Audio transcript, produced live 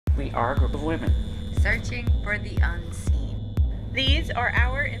We are a group of women searching for the unseen. These are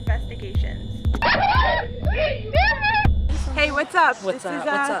our investigations. Hey, what's up? What's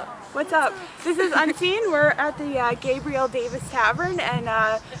up? What's up? This is UnScene. We're at the Gabriel Davies Tavern, and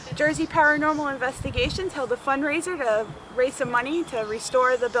Jersey Paranormal Investigations held a fundraiser to raise some money to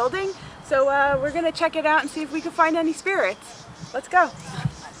restore the building. So we're going to check it out and see if we can find any spirits. Let's go.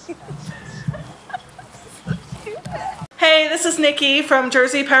 Hey, this is Nikki from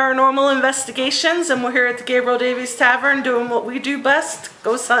Jersey Paranormal Investigations, and we're here at the Gabriel Davies Tavern doing what we do best,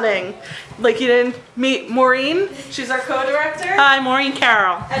 ghost hunting. Like you didn't meet Maureen, she's our co-director. Hi, Maureen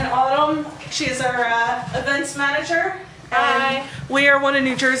Carroll. And Autumn, she's our events manager. Hi. And we are one of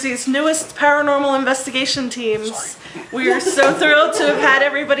New Jersey's newest paranormal investigation teams. We are so thrilled to have had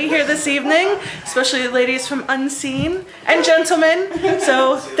everybody here this evening, especially the ladies from UnScene and gentlemen.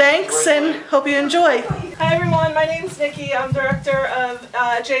 So thanks and hope you enjoy. Hi everyone, my name's Nikki. I'm director of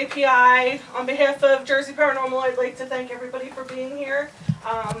JPI. On behalf of Jersey Paranormal, I'd like to thank everybody for being here,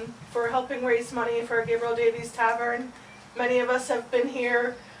 for helping raise money for Gabriel Davies Tavern. Many of us have been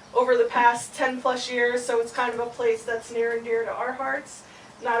here over the past 10 plus years, so it's kind of a place that's near and dear to our hearts,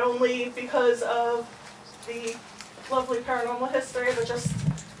 not only because of the lovely paranormal history, but just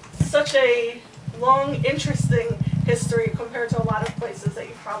such a long, interesting history compared to a lot of places that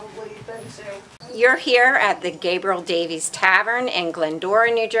you've probably been to. You're here at the Gabriel Davies Tavern in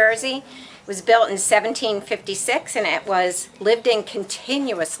Glendora, New Jersey. It was built in 1756 and it was lived in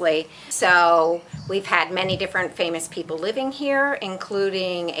continuously. So we've had many different famous people living here,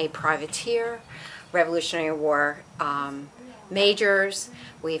 including a privateer, Revolutionary War majors.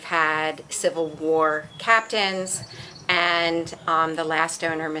 We've had Civil War captains, and the last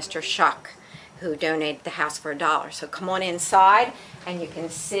owner, Mr. Shuck, who donated the house for $1. So come on inside and you can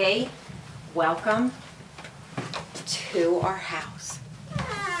see, welcome to our house.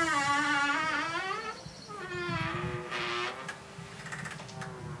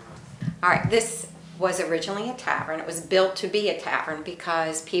 All right, this was originally a tavern. It was built to be a tavern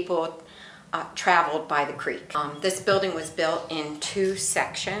because people traveled by the creek. This building was built in 2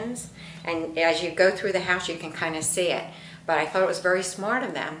 sections, and as you go through the house you can kind of see it. But I thought it was very smart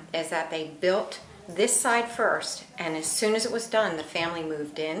of them is that they built this side first, and as soon as it was done the family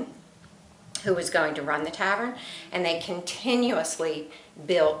moved in who was going to run the tavern, and they continuously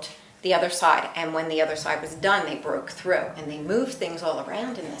built the other side, and when the other side was done they broke through and they moved things all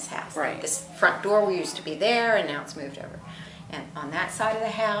around in this house. Right. This front door used to be there and now it's moved over. And on that side of the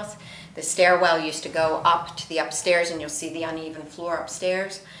house, the stairwell used to go up to the upstairs, and you'll see the uneven floor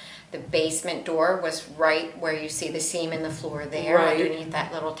upstairs. The basement door was right where you see the seam in the floor there, Right. underneath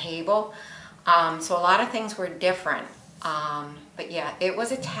that little table. So a lot of things were different. But yeah, it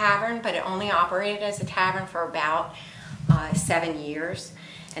was a tavern, but it only operated as a tavern for about 7 years.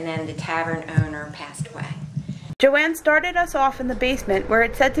 And then the tavern owner passed away. Joanne started us off in the basement where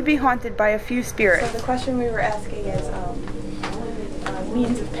it's said to be haunted by a few spirits. So the question we were asking is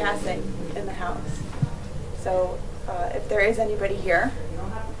means of passing in the house. So if there is anybody here,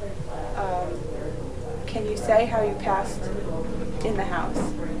 can you say how you passed in the house?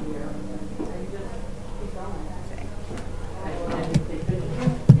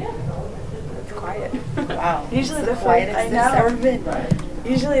 It's quiet. Wow. Usually the quietest I it's know. ever been.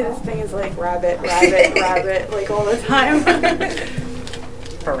 Usually this thing is like rabbit, rabbit, rabbit, like all the time.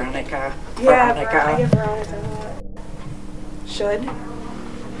 Veronica. Yeah, Veronica. Veronica. Should.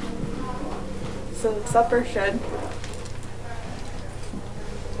 So supper should.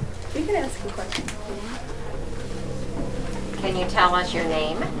 You can ask a question. Can you tell us your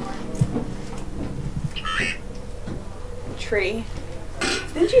name? Tree.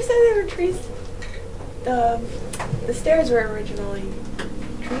 Didn't you say there were trees? The stairs were originally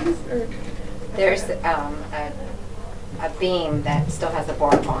trees, or There's a beam that still has a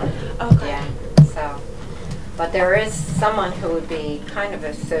bark on it. okay. Yeah, so, but there is someone who would be kind of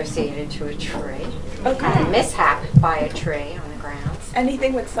associated to a tree. Okay. Had a mishap by a tree on the grounds.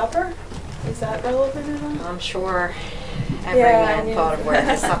 Anything with supper? Is that relevant at all? I'm sure every Yeah, man yeah. thought of where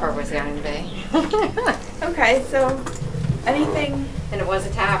his supper was going to be. Okay, so anything? And it was a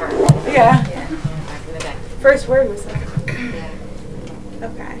tavern. Yeah. Yeah, back in the day. First word was supper. Yeah.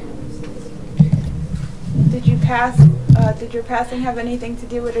 Okay. Did you pass? Did your passing have anything to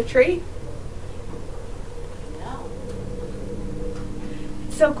do with a tree? No.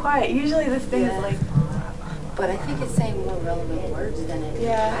 It's so quiet. Usually this thing Yeah. is like. But I think it's saying more relevant words than it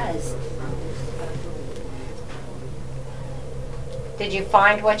Yeah. has. Did you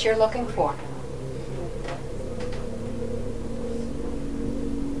find what you're looking for?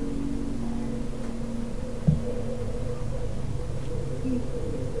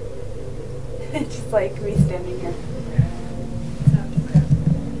 Just like me standing here.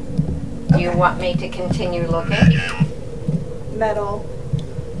 Do you want me to continue looking? Metal.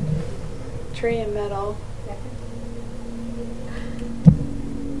 Tray and metal.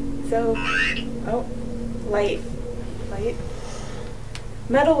 So, oh, light. Light.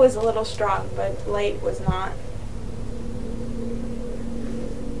 Metal was a little strong, but light was not.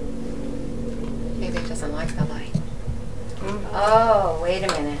 Maybe it doesn't like the light. Oh, wait a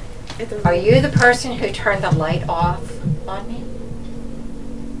minute. It's a- Are you the person who turned the light off on me?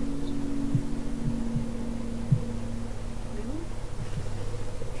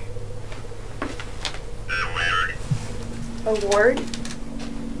 A ward?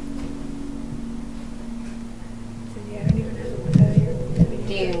 Yeah, I don't even know what that is.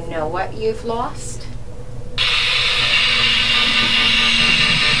 Do you know what you've lost?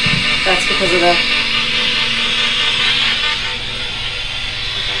 That's because of the.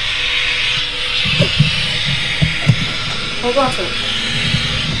 Hold on to it.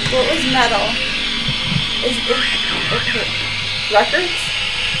 What was metal? Is it records?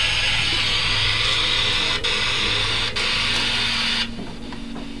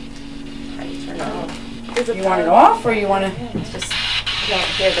 How do you turn it off? Is it You want it off or you want to? It's just, you don't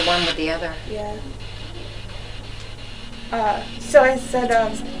hear the one with the other. Yeah. So I said,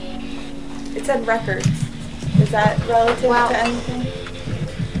 it said records. Is that relative Well, to anything?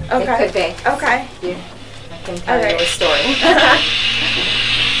 It Okay. could be. Okay. I can tell you Alright. a story.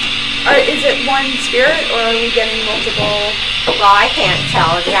 Is it one spirit or are we getting multiple? Well, I can't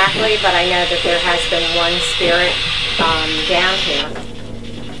tell exactly, but I know that there has been one spirit down here.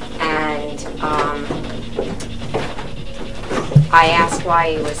 And I asked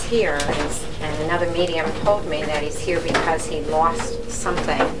why he was here, and another medium told me that he's here because he lost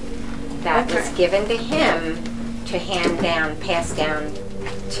something that was Okay. given to him to hand down, pass down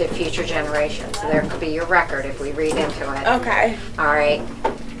to future generations. So there could be your record if we read into it. Okay. All right.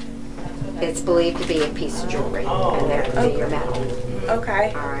 It's believed to be a piece of jewelry, and there could be your medal.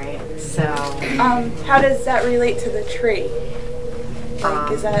 Okay. All right. So, How does that relate to the tree?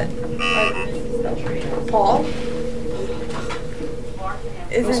 Like, is that Paul?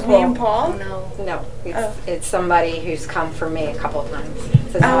 Is his name Paul? no, it's, Oh. it's somebody who's come for me a couple of times.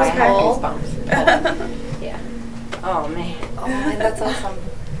 So now I Okay. have goosebumps. Yeah. Oh man. Oh, and that's awesome.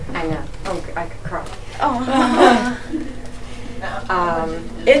 I know. Oh, I could cry. Oh. Um,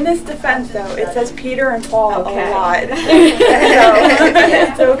 In this defense, though, it says Peter and Paul Okay. a lot. So,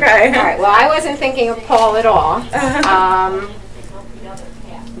 it's okay. all right. Well, I wasn't thinking of Paul at all.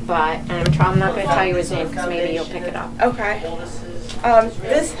 But I'm not going to tell you his name because maybe you'll pick it up. Okay.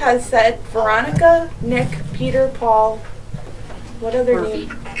 This has said Veronica, Nick, Peter, Paul, what other Murphy.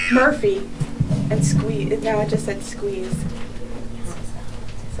 name? Murphy. And Squeeze. No, it just said Squeeze.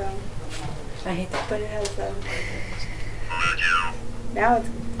 So, I hate that. but it has, now it's,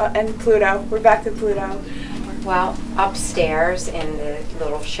 and Pluto. We're back to Pluto. Well, upstairs in the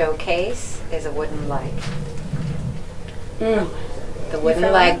little showcase is a wooden leg. The wooden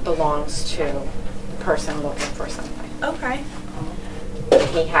found leg it? belongs to the person looking for something. Okay.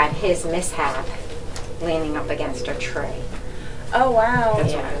 He had his mishap leaning up against a tree. Oh, wow.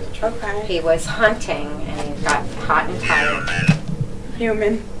 Yeah. Okay. He was hunting and he got hot and tired.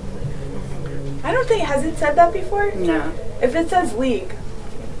 Human. I don't think, has it said that before? No. If it says league,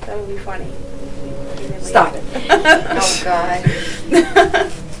 that would be funny. Stop it. Oh,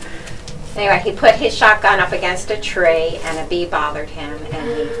 God. Anyway, he put his shotgun up against a tree and a bee bothered him and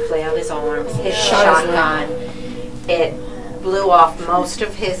he flailed his arms. His shotgun, it blew off most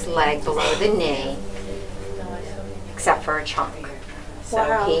of his leg below the knee, except for a chunk. So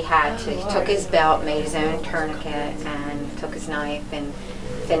Wow. he took his belt, made his own tourniquet, and took his knife and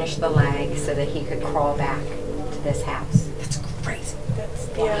finished the leg so that he could crawl back to this house. That's crazy. That's,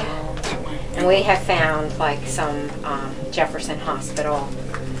 yeah. And we have found like some Jefferson Hospital,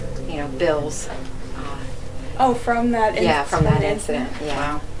 bills. Oh, from that incident. Yeah, from that incident.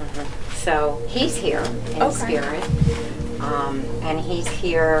 Yeah. So he's here in Okay. spirit, and he's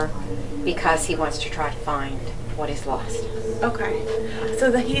here because he wants to try to find what is lost. Okay.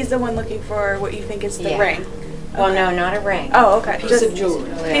 So he's the one looking for what you think is the Yeah. ring. Well, no, not a ring. Oh, okay. Piece of jewelry.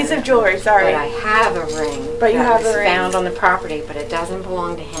 Piece of jewelry, sorry. But I have a ring. But you that have was a ring. found on the property, but it doesn't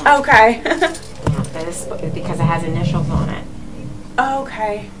belong to him. Okay. Because it has initials on it,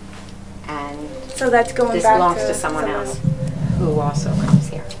 Okay. and So that's going this back belongs to to someone else who also comes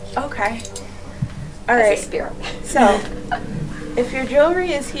here Okay. All as a right. spirit. So, if your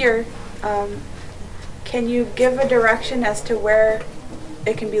jewelry is here, can you give a direction as to where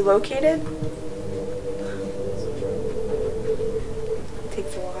it can be located?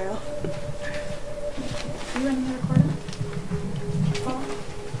 Takes a while.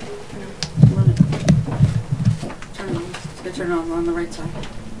 or no, on the right side?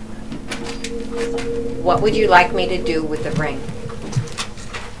 What would you like me to do with the ring?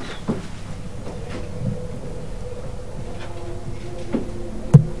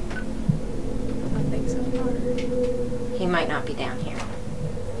 Nothing so far. He might not be down here.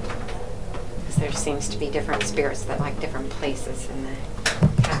 Because there seems to be different spirits that like different places in the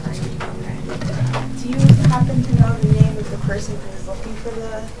cavern. Do you happen to know the name of the person who's looking for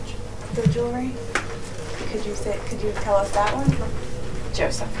the jewelry? Could you tell us that one?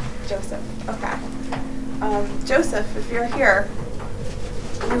 Joseph. Joseph. Okay. Joseph, if you're here,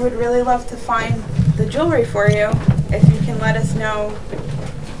 we would really love to find the jewelry for you. If you can let us know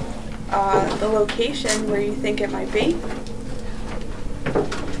the location where you think it might be.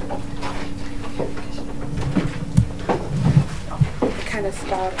 It kind of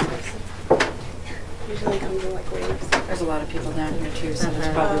stops. Usually comes in like waves. There's a lot of people down here too, so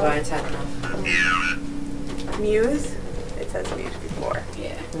that's probably why it's happening. Muse? It says Muse before.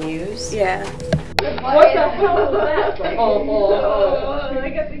 Yeah. News? Yeah. What the hell was that? I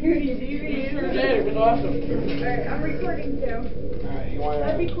got the Goody DVD. It was awesome. Alright, I'm recording too. Alright, you want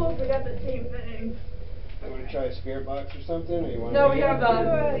That'd be to cool if we got the same thing. try a spirit box or something, or you want? No, we have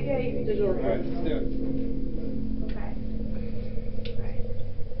Yeah, you can digital. Alright, let's do it. Okay.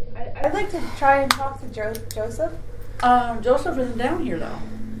 I'd like to try and talk to Joseph. Joseph isn't down here though.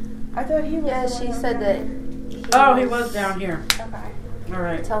 I thought he was. Yeah, the one she that said was that He was down here. Okay. All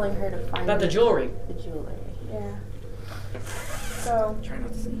right. telling her to find About the jewelry. The jewelry. Yeah. So, Try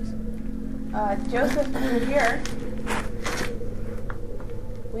not to sneeze. Joseph, if you're here,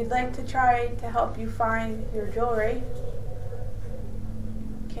 we'd like to try to help you find your jewelry.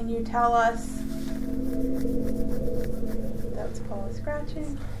 Can you tell us? That's called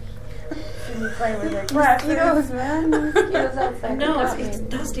scratching. Should be playing with their glasses. Mosquitoes, man. Mosquitoes outside. No, it's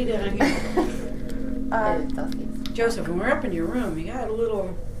dusty down here. It is dusty. Joseph, when we're up in your room, you got a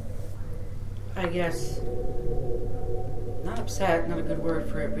little, I guess, not upset, not a good word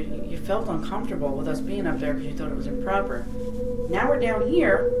for it, but you felt uncomfortable with us being up there because you thought it was improper. Now we're down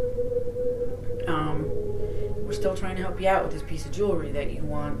here. We're still trying to help you out with this piece of jewelry that you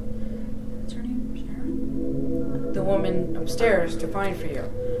want. What's her name? Sharon? The woman upstairs to find for you.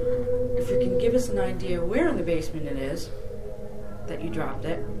 If you can give us an idea where in the basement it is that you dropped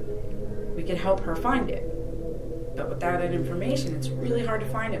it, we can help her find it. But without that information, it's really hard to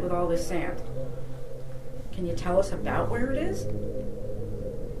find it with all this sand. Can you tell us about where it is?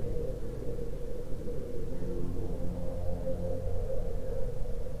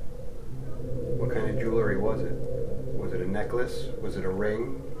 What kind of jewelry was it? Was it a necklace? Was it a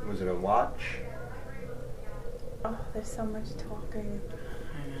ring? Was it a watch? Oh, there's so much talking.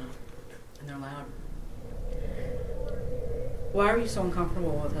 I know. And they're loud. Why are you so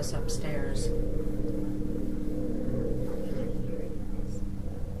uncomfortable with us upstairs?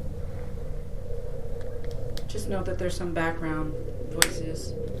 Just know that there's some background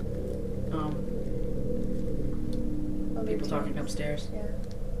voices. People talking upstairs. Yeah.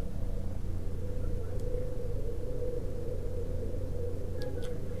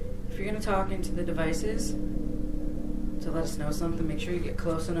 If you're going to talk into the devices to let us know something, make sure you get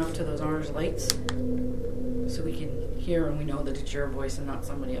close enough to those orange lights so we can hear and we know that it's your voice and not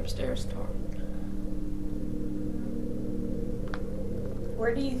somebody upstairs talking.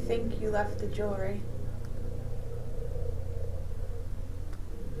 Where do you think you left the jewelry?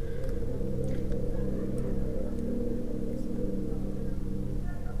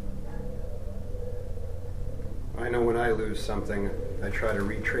 I know when I lose something, I try to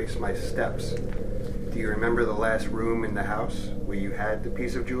retrace my steps. Do you remember the last room in the house where you had the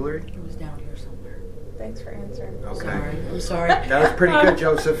piece of jewelry? It was down here somewhere. Thanks for answering. Okay. Sorry. I'm sorry. That was pretty good,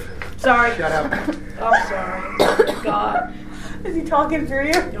 Joseph. Sorry. Shut up. I'm sorry. Oh my God. Is he talking through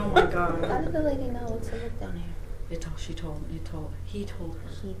you? Oh my God. How did the lady know what to look down here? He told her.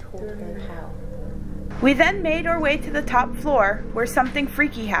 He told her how. We then made our way to the top floor where something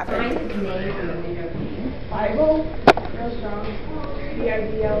freaky happened. Bible? Real strong.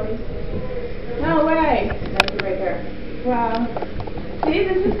 No way. That's right there. Wow. See,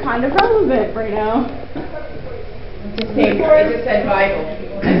 this is kind of relevant right now. It just said Bible.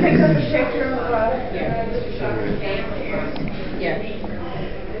 I picked up a picture of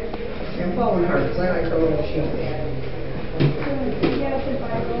Your phone hurts. I like a little sheet.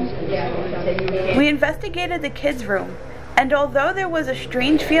 We investigated the kids' room, and although there was a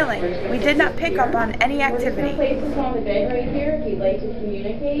strange feeling, we did not pick up on any activity. Places on the bed right here. If you'd like to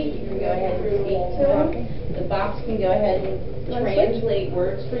communicate, you can go ahead and speak to them. The box can go ahead and translate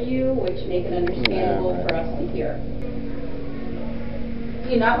words for you, which make it understandable for us to hear. Do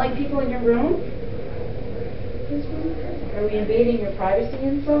you not like people in your room? This room? Are we invading your privacy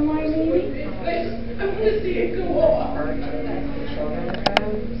in some way, maybe? I want to see it go off.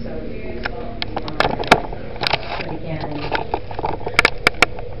 But again, it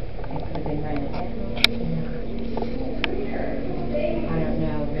could have been rented. I don't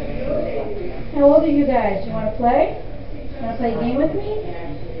know. How old are you guys? You want to play? Want to play a game with me?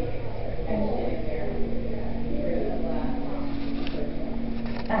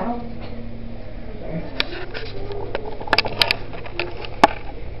 Ow.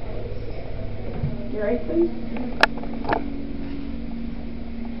 You right, please?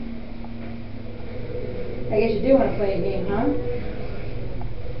 I guess you do want to play a game, huh?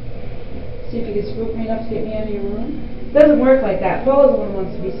 See if you can spook me enough to get me out of your room. Doesn't work like that. Paula's the one who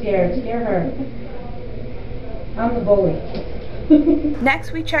wants to be scared. Scare her. I'm the bully.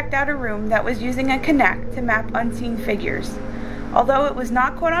 Next, we checked out a room that was using a Kinect to map unseen figures. Although it was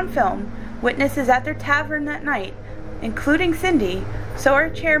not caught on film, witnesses at their tavern that night, including Cindy, saw her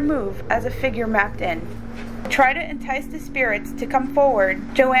chair move as a figure mapped in. To try to entice the spirits to come forward,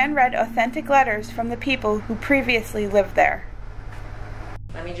 Joanne read authentic letters from the people who previously lived there.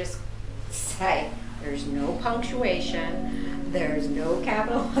 Let me just say, there's no punctuation, there's no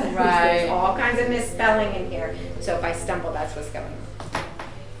capital letters, there's all kinds of misspelling in here. So if I stumble, that's what's going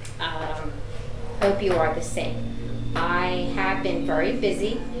on. Hope you are the same. I have been very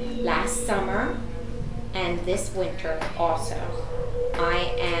busy last summer and this winter also.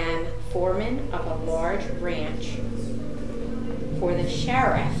 I am foreman of a large ranch for the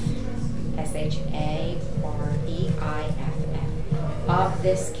sheriff, S-H-A-R-E-I-F-F, of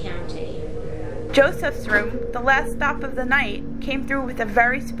this county. Joseph's room, the last stop of the night, came through with a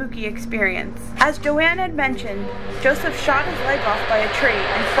very spooky experience. As Joanne had mentioned, Joseph shot his leg off by a tree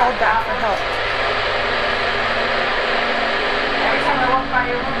and crawled back for help. Every time I walk by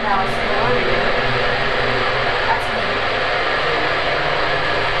your room now, I say hello to you. That's me.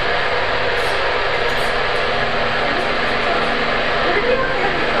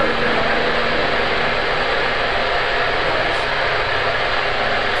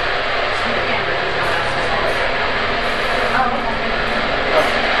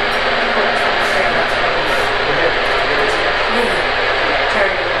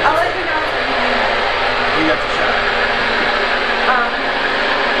 I'll let you know if you need it. You got the shot.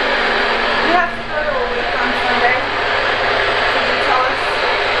 We have to go to a week on Sunday. Could you tell us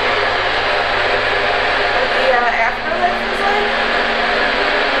what the afterlife is like?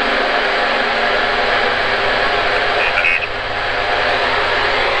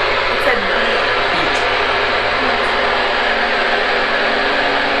 It said beat.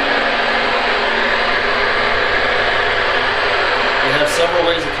 We have several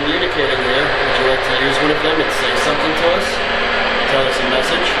ways of communicating here. Would you like to use one of them and say something to us? Tell us a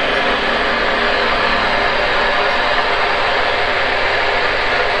message?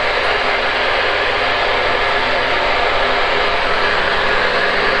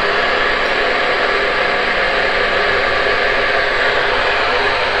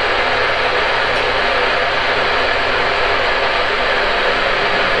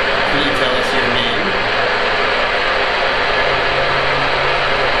 Can you tell us your name?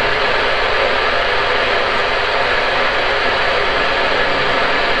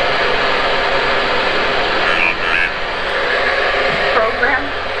 Program.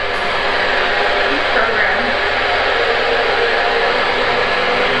 Program.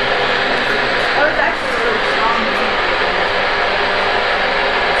 That was actually really strong.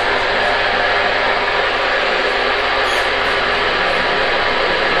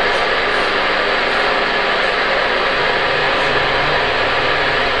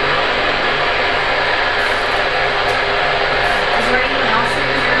 Is there anyone else in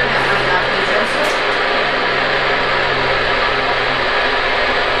here that might not be Joseph?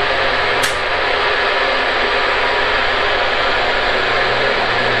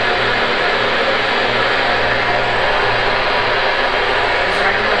 Is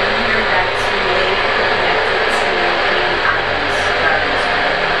there anyone in here that's related or connected to any items that are in this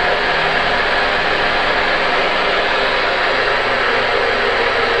room?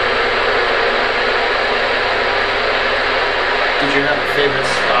 Did you have a favorite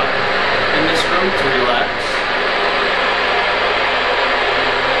spot in this room to relax?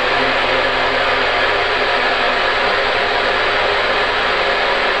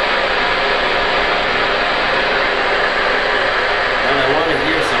 And I want to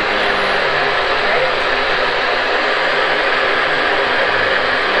hear something.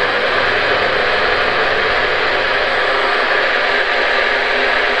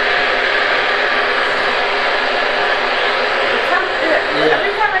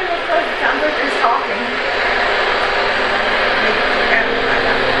 Every time I go close, it sounds like there's talking.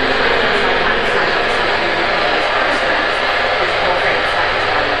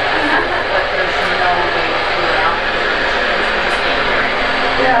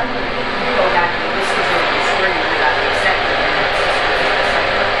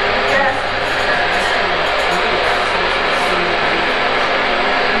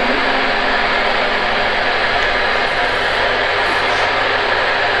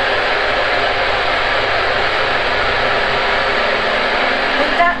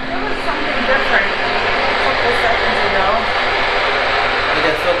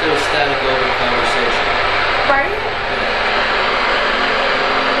 felt there was static over the conversation. Right?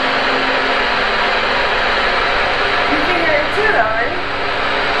 You can hear it too, though, right?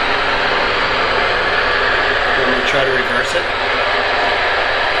 Want me to try to reverse it?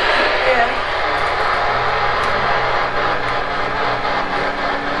 Yeah.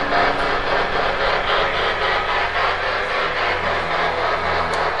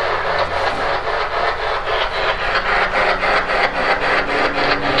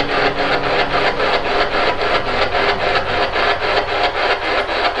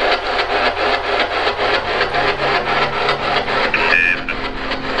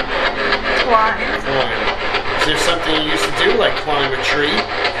 Is there something you used to do, like climb a tree?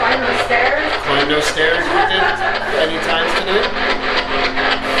 Climb the stairs? Climb those stairs you did many times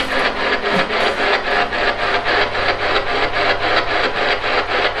tonight?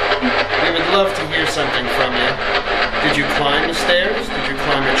 We would love to hear something from you. Did you climb the stairs? Did you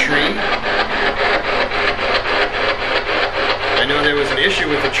climb a tree? I know there was an issue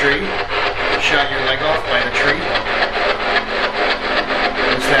with the tree. You shot your leg off by the tree.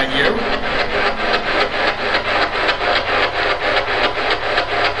 Was that you?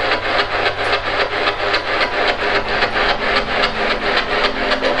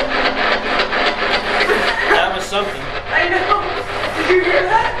 Something. I know. Did you hear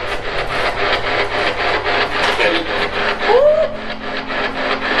that?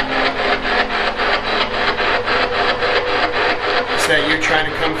 Is that you trying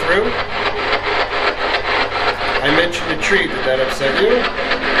to come through? I mentioned the tree. Did that upset you?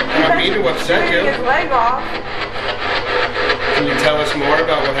 I don't mean to upset you. His leg off. Can you tell us more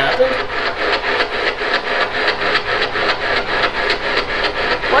about what happened?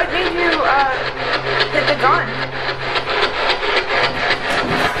 What made you hit the gun?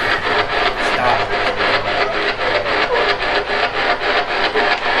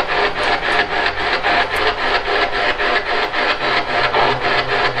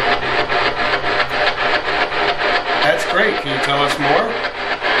 That's great. Can you tell us more?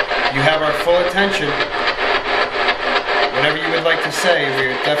 You have our full attention. Whatever you would like to say,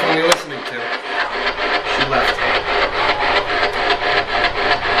 we're definitely listening to. She left.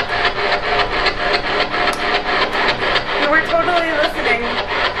 We're totally listening.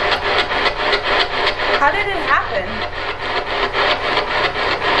 How did it happen?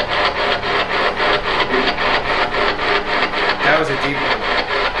 That was a deep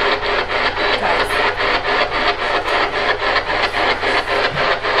one.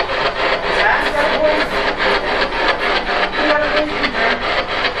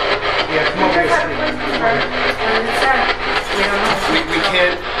 We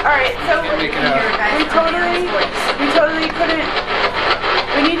can't. All right, so Make it out. we totally couldn't.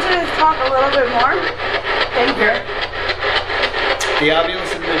 We need to talk a little bit more. Thank you. The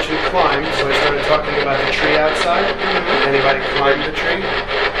obvious had mentioned climb, so I started talking about the tree outside. Anybody climbed the tree?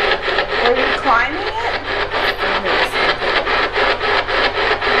 Were you climbing it?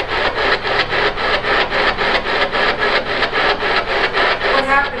 What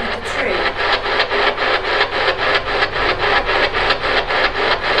happened to the tree?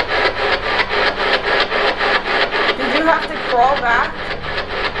 Did you have to crawl back?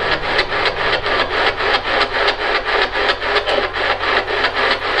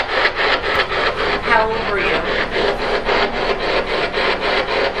 How old were you?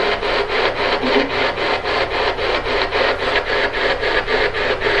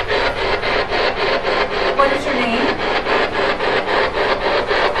 What is your name?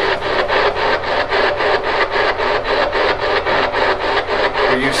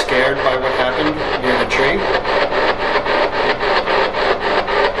 Were you scared by what happened near the tree?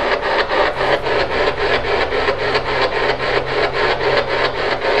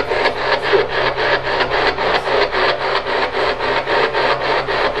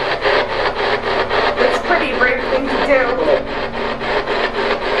 It's a pretty brave thing to do.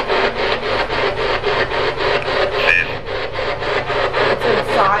 It's in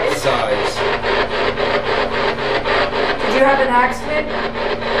size. Size. Did you have an accident?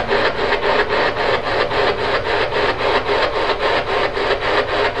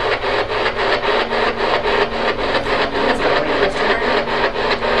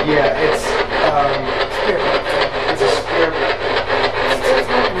 Yeah, it's a spear.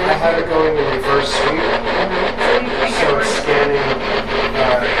 I have it going in reverse sweep, so it's scanning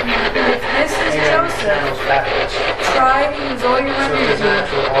Mrs. Joseph, channels backwards. try to use all your So energy there's an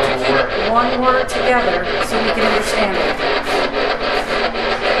actual to audio keep word. one word together so we can understand it.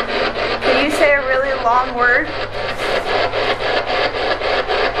 Can you say a really long word?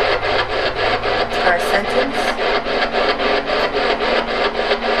 Our sentence.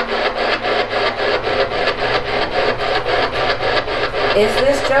 Is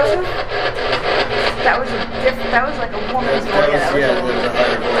this Joseph? That was like a woman's voice. That was a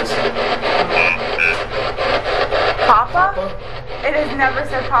higher voice. Papa? It has never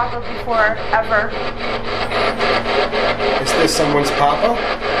said Papa before, ever. Is this someone's papa?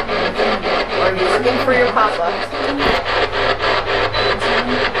 Are you looking for your papa?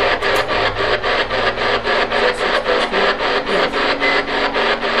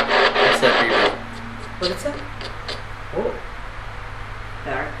 What's that beeping? What is that? Oh.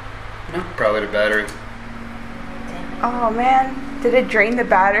 Battery? No. Probably the battery. Oh man, did it drain the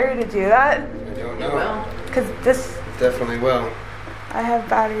battery to do that? I don't know. Well. Because this, Definitely will. I have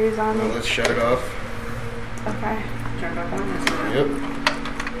batteries on Well, me. let's shut it off. Okay. Turn it back on. Yep.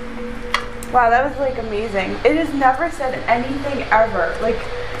 Wow, that was like amazing. It has never said anything ever. Like,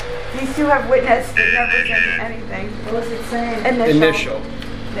 these two have witnessed it never said anything. What was it saying? Initial.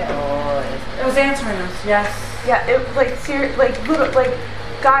 It was answering us, yes. Yeah, it like little, like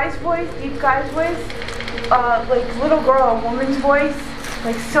guy's voice, deep guy's voice, like little girl, a woman's voice,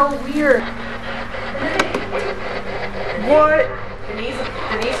 like so weird. What? Denise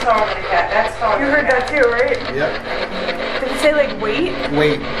told me that. That's all. You heard that too, right? Yep. Did it say like wait?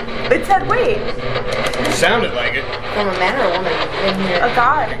 Wait. It said wait. It sounded like it. From a man or a woman? In here. A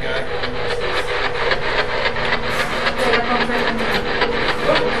guy. The guy.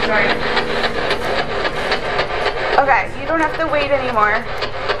 Sorry. Okay, you don't have to wait anymore.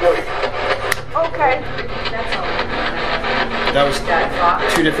 Okay. That was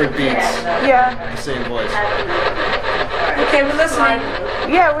 2 different beats. Yeah. The same voice. Okay, we're listening.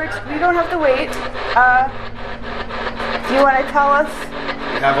 Yeah, we don't have to wait. Do you want to tell us?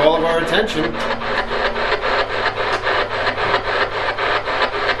 You have all of our attention.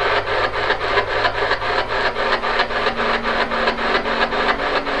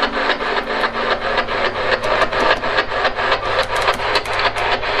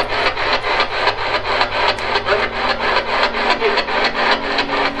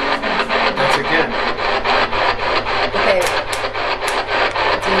 That's again. Okay.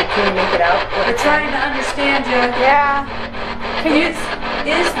 Can you make it out? We're trying to understand you. Yeah. Can you?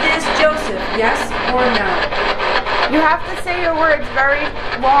 Is this Joseph? Yes or no? You have to say your words very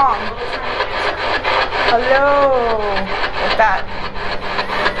long. Hello. Like that.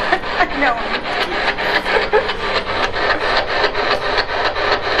 I know.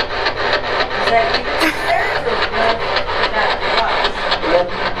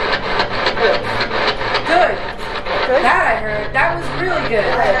 Good. Good? That I heard. That was really good.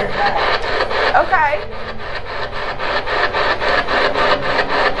 Okay.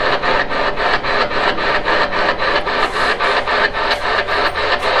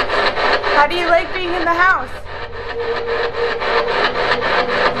 How do you like being in the house?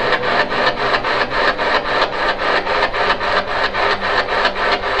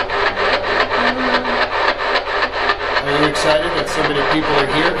 Are you excited that so many people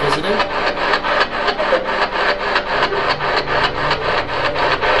are here visiting?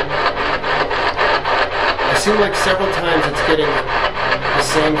 It seems like several times it's getting the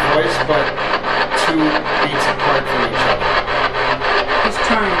same voice, but 2 beats apart from each other. He's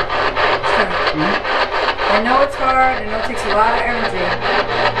trying. I know it's hard. I know it takes a lot of energy.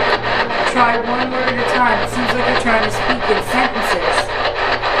 Try one word at a time. It seems like you're trying to speak in sentences.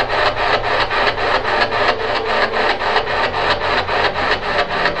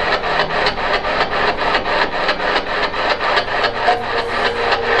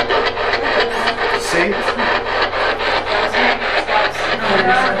 See?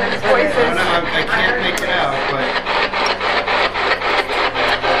 Voices. I can't make it out, but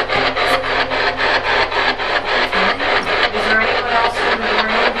Is there anyone else in the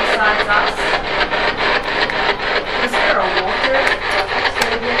room besides us? Is there a Walter?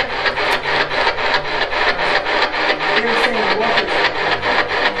 You're saying Walter.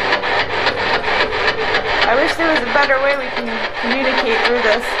 I wish there was a better way we can communicate through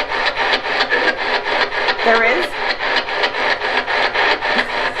this. There is?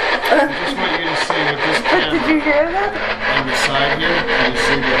 I just want you to see with this But did you camera hear that? on the side here, can you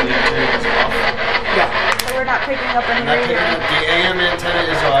see that the antenna is off? So we're not picking up any Not picking radio. up, the AM antenna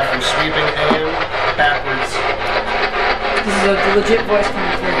is off. We're sweeping AM backwards. This is a legit voice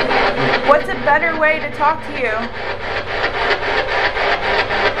coming through. What's a better way to talk to you?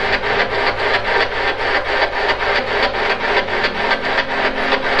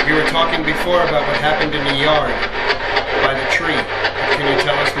 We were talking before about what happened in the yard by the tree. Can you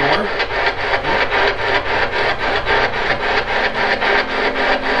tell us more?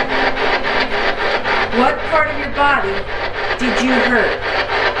 What part of your body did you hurt?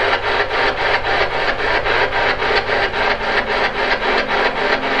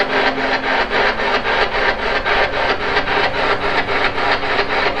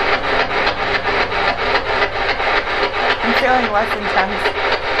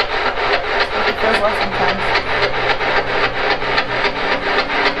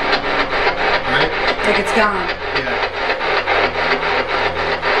 like it's gone. Yeah.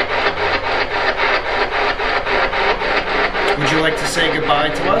 Would you like to say goodbye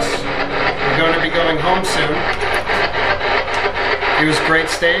to us? We're going to be going home soon. It was great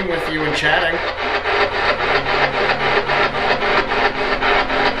staying with you and chatting.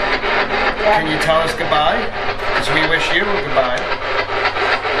 Can you tell us goodbye? Because we wish you goodbye.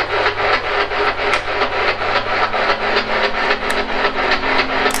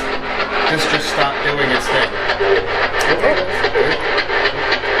 This just stopped doing its thing.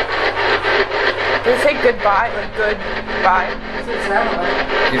 Did it say goodbye? Like goodbye?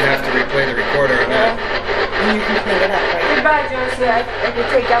 You'd have to replay the recorder on that. And you can clean it up, right? Goodbye, Josie. I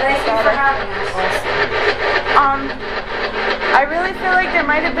could take out the Thank you for static. having us. I really feel like there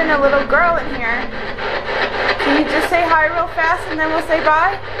might have been a little girl in here. Can you just say hi real fast and then we'll say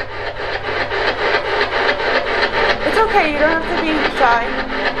bye? It's okay, you don't have to be shy.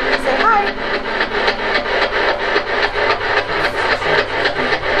 Just say hi.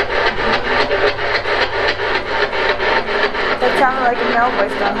 That sounded like a male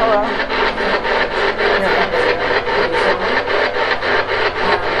voice now. Hello.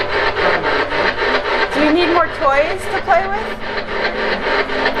 Do you need more toys to play with?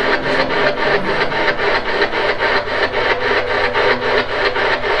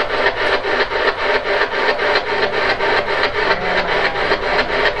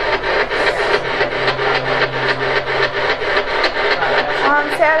 I'm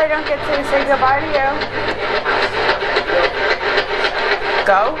sad I don't get to say goodbye to you.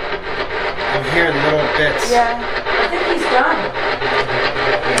 Go? I'm hearing little bits. Yeah. I think he's done.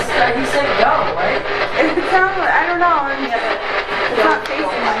 He said go, right? It sounds like, I don't know. It's not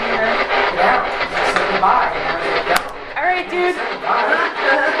facing my ear. Yeah. He said goodbye. And I was like, go. Alright, dude.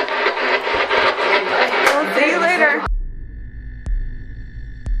 Bye.